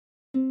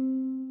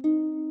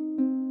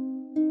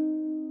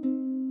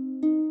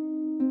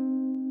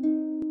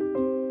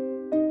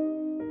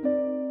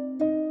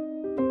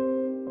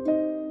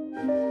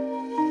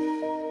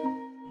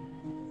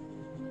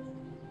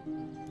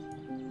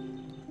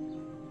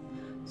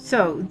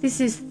So this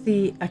is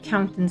the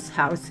accountant's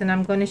house, and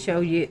I'm going to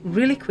show you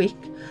really quick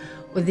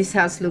what this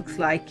house looks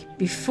like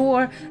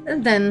before,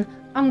 and then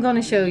I'm going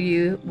to show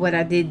you what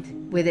I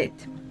did with it.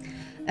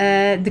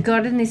 The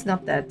garden is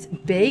not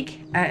that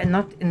big,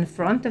 not in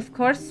front of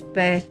course,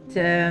 but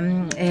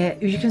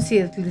you can see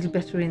it a little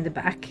better in the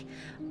back.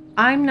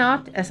 I'm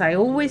not, as I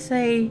always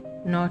say,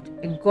 not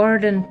a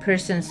garden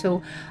person,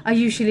 so I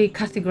usually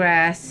cut the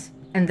grass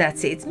and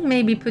that's it.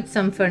 Maybe put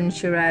some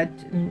furniture out,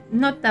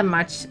 not that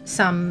much,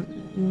 some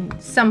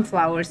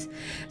flowers.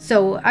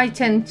 So I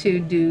tend to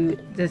do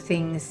the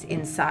things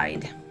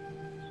inside.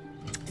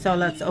 So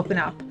let's open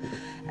up.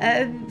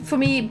 For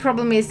me,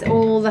 problem is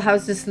all the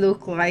houses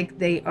look like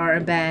they are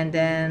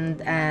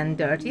abandoned and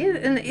dirty,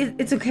 and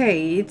it's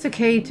okay. It's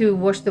okay to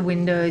wash the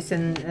windows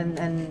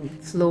and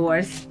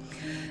floors.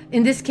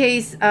 In this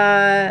case,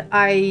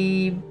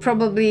 I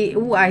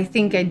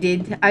think I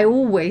did. I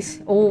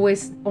almost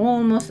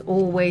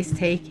always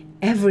take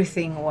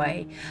everything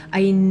away.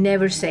 I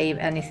never save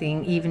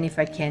anything, even if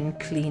I can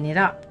clean it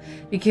up,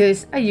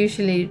 because I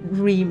usually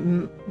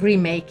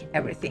remake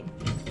everything.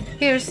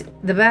 Here's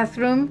the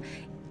bathroom.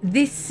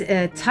 This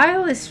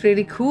tile is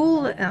really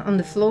cool on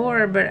the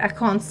floor, but I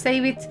can't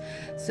save it,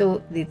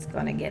 so it's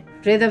gonna get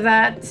rid of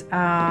that.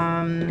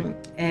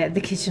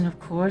 The kitchen, of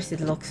course, it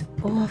looks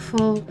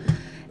awful.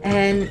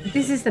 And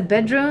this is the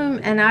bedroom,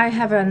 and I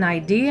have an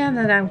idea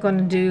that I'm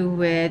gonna do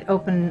with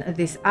open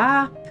this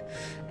up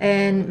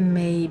and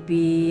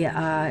maybe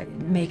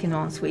make an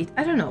ensuite.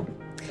 I don't know.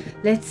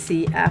 Let's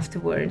see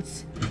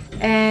afterwards.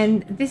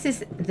 And this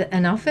is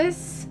an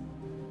office.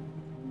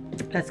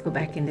 Let's go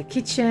back in the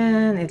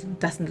kitchen. It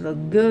doesn't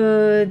look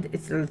good.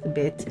 It's a little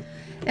bit.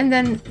 And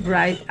then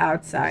right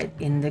outside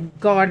in the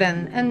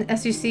garden. And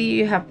as you see,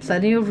 you have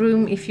plenty of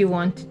room if you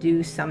want to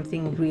do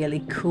something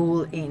really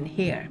cool in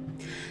here.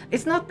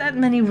 It's not that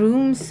many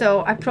rooms,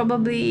 so I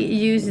probably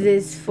use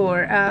this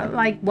for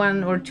like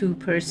 1 or 2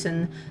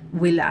 person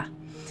villa.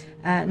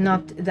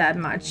 Not that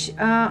much.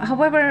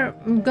 However,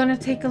 I'm gonna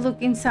take a look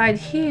inside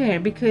here,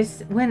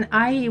 because when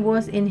I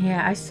was in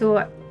here, I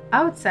saw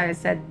outside, I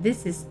said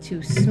this is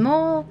too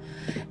small,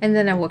 and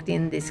then I walked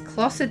in this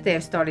closet.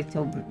 They've started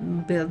to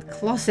build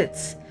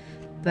closets,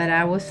 but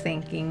I was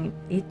thinking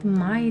it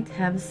might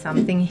have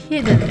something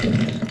hidden,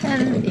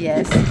 and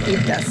yes,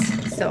 it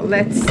does. So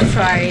let's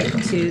try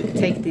to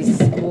take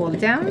this wall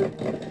down.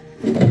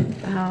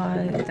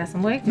 It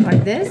doesn't work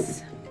like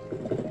this.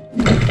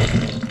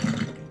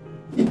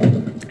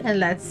 And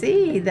let's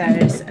see,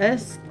 there's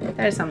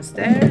some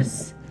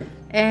stairs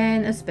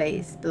and a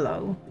space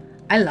below.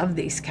 I love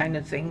these kind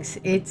of things.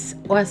 It's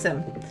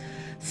awesome.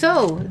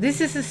 So this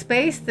is a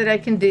space that I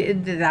can do,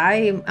 that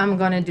I'm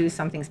gonna do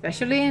something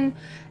special in,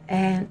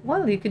 and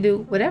well, you could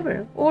do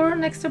whatever, or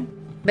an extra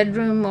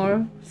bedroom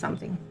or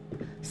something.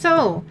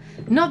 So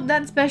not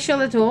that special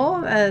at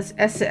all, as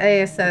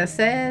I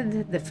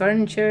said, the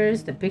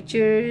furnitures, the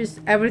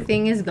pictures,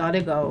 everything is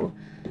gotta go.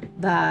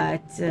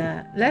 But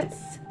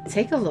let's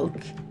take a look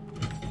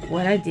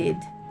what I did.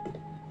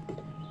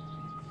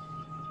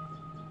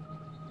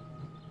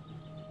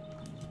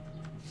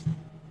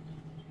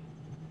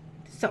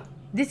 So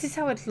this is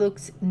how it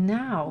looks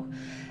now,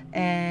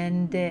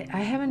 and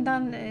I haven't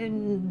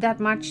done that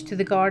much to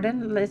the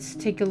garden. Let's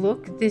take a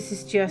look. This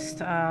is just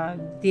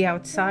the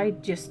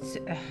outside, just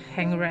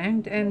hang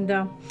around, and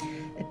a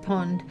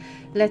pond.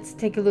 Let's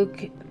take a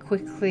look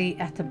quickly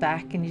at the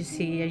back, and you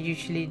see I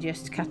usually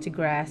just cut the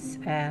grass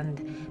and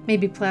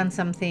maybe plant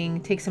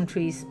something, take some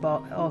trees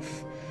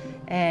off,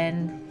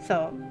 and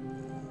so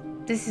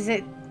this is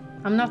it.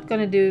 I'm not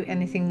gonna do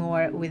anything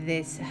more with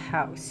this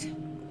house.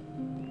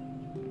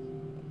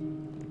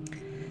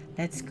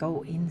 Let's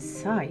go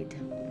inside.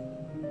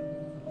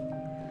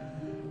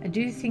 I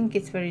do think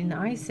it's very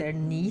nice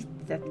and neat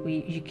that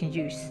you can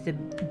use the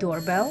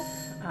doorbell.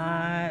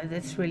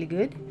 That's really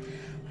good.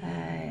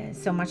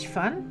 So much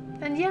fun.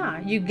 And yeah,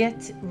 you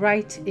get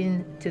right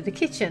into the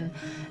kitchen.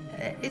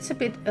 It's a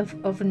bit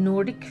of a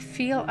Nordic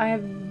feel I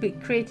have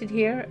created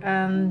here,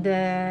 and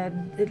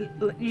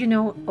you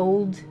know,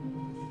 old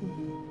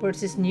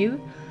versus new.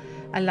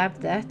 I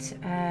love that.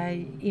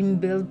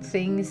 Inbuilt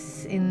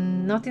things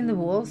not in the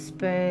walls,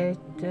 but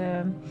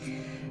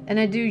and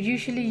I do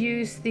usually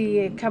use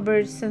the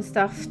cupboards and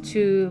stuff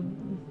to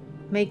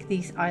make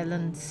these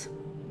islands.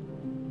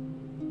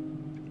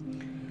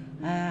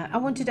 I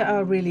wanted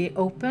a really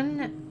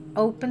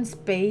open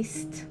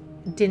spaced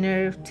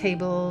dinner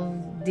table,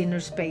 dinner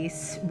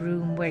space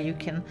room where you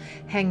can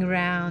hang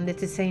around at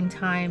the same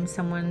time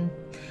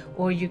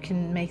or you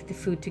can make the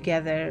food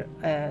together,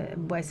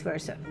 vice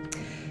versa.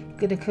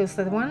 Gonna close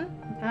that one.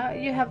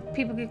 You have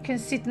people who can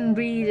sit and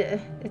read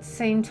at the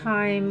same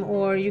time,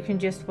 or you can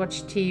just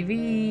watch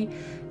TV,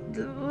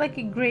 like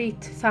a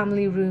great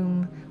family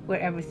room where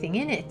everything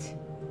in it.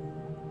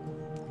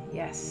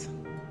 Yes.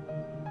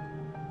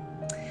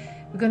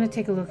 We're gonna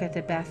take a look at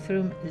the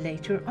bathroom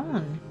later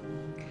on.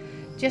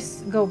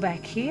 Just go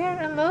back here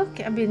and look.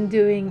 I've been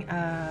doing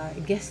a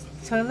guest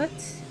toilet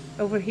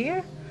over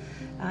here.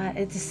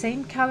 It's the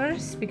same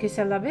colors because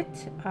I love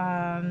it.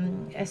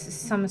 As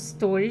some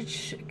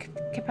storage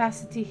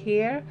capacity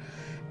here,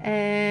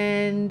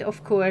 and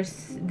of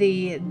course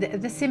the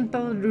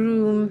simple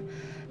room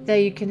that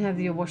you can have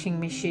your washing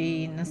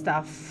machine and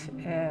stuff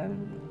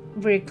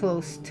very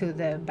close to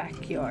the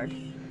backyard.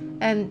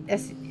 And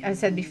as I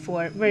said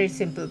before, very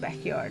simple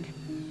backyard.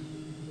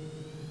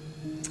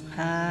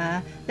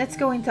 Let's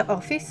go into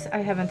office.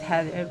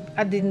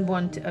 I didn't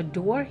want a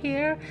door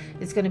here.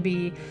 It's going to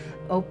be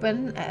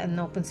open, an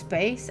open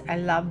space. I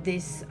love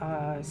these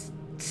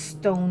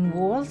stone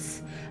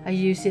walls. I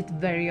use it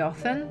very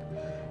often.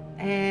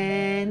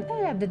 And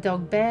I have the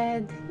dog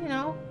bed, you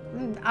know.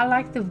 I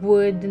like the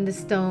wood and the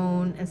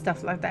stone and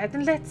stuff like that.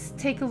 And let's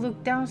take a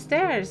look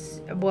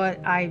downstairs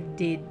what I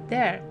did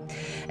there.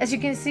 As you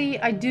can see,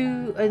 I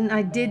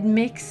did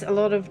mix a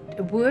lot of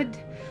wood.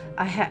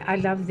 I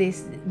love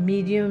this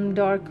medium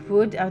dark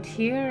wood out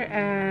here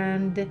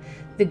and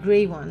the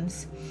gray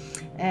ones,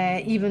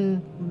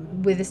 even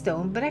with the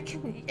stone. But I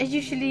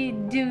usually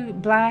do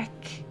black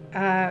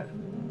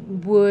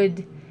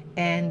wood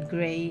and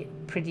gray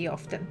pretty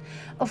often.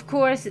 Of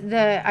course,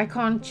 I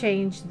can't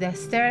change the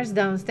stairs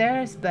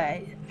downstairs,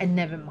 but I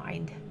never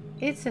mind.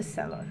 It's a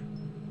cellar.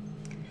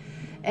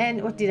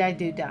 And what did I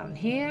do down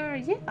here?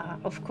 Yeah,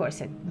 of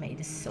course I made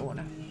a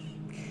sauna.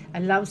 I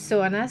love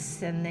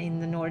saunas, and in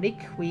the Nordic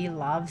we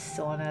love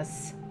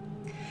saunas.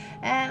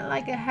 And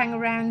like a hang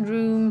around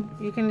room,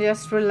 you can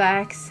just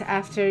relax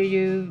after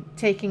you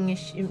taking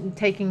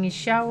a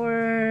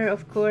shower.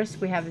 Of course,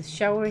 we have a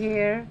shower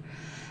here,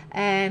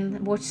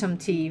 and watch some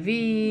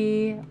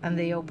TV and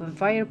the open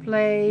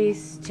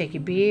fireplace, take a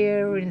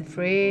beer in the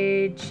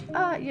fridge,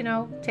 you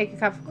know, take a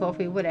cup of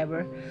coffee,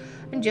 whatever,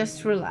 and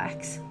just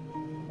relax.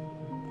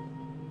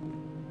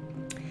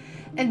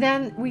 And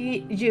then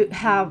you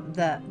have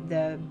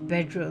the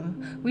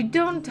bedroom. We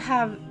don't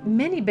have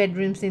many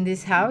bedrooms in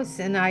this house,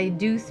 and I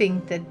do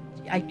think that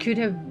I could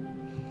have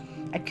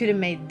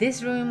made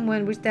this room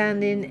when we're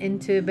standing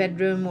into a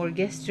bedroom or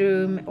guest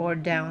room or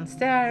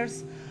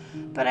downstairs,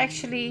 but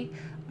actually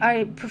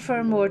I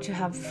prefer more to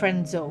have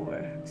friends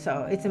over.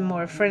 So it's a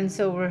more friends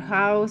over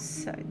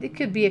house. It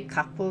could be a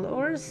couple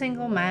or a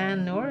single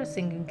man or a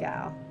single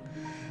gal.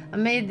 I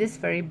made this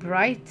very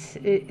bright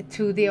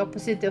to the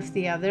opposite of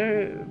the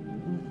other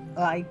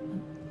like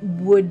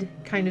wood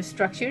kind of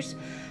structures,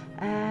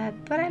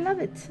 but I love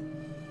it.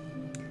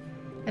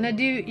 And I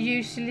do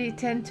usually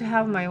tend to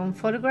have my own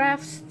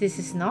photographs. This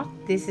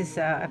is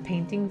a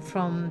painting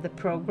from the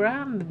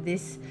program.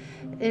 This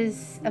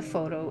is a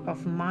photo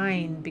of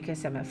mine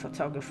because I'm a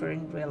photographer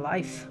in real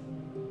life.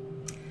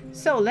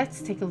 So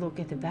let's take a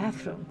look at the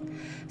bathroom.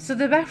 So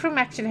the bathroom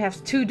actually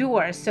has 2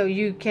 doors, so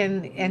you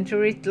can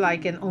enter it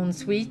like an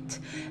ensuite,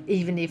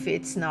 even if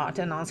it's not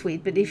an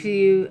ensuite. But if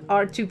you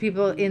are 2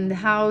 people in the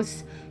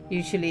house,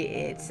 usually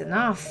it's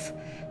enough.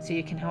 So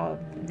you can have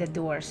the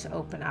doors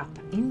open up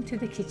into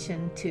the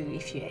kitchen too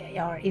if you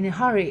are in a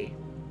hurry.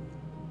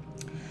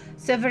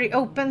 So a very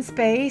open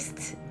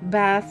spaced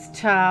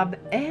bathtub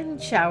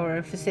and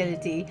shower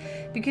facility,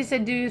 because I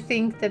do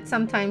think that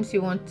sometimes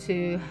you want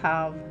to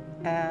have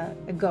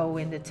a go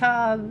in the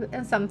tub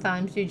and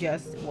sometimes you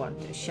just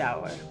want a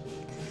shower.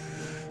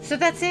 So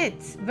that's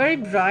it. Very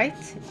bright,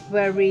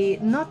 very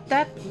not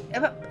that,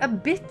 a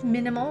bit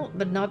minimal,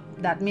 but not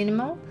that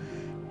minimal.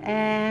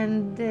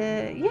 And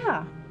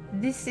yeah,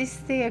 this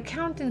is the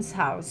accountant's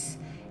house,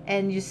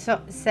 and you saw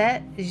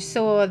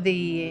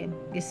the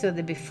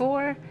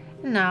before,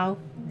 and now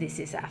this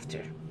is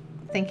after.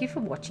 Thank you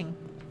for watching.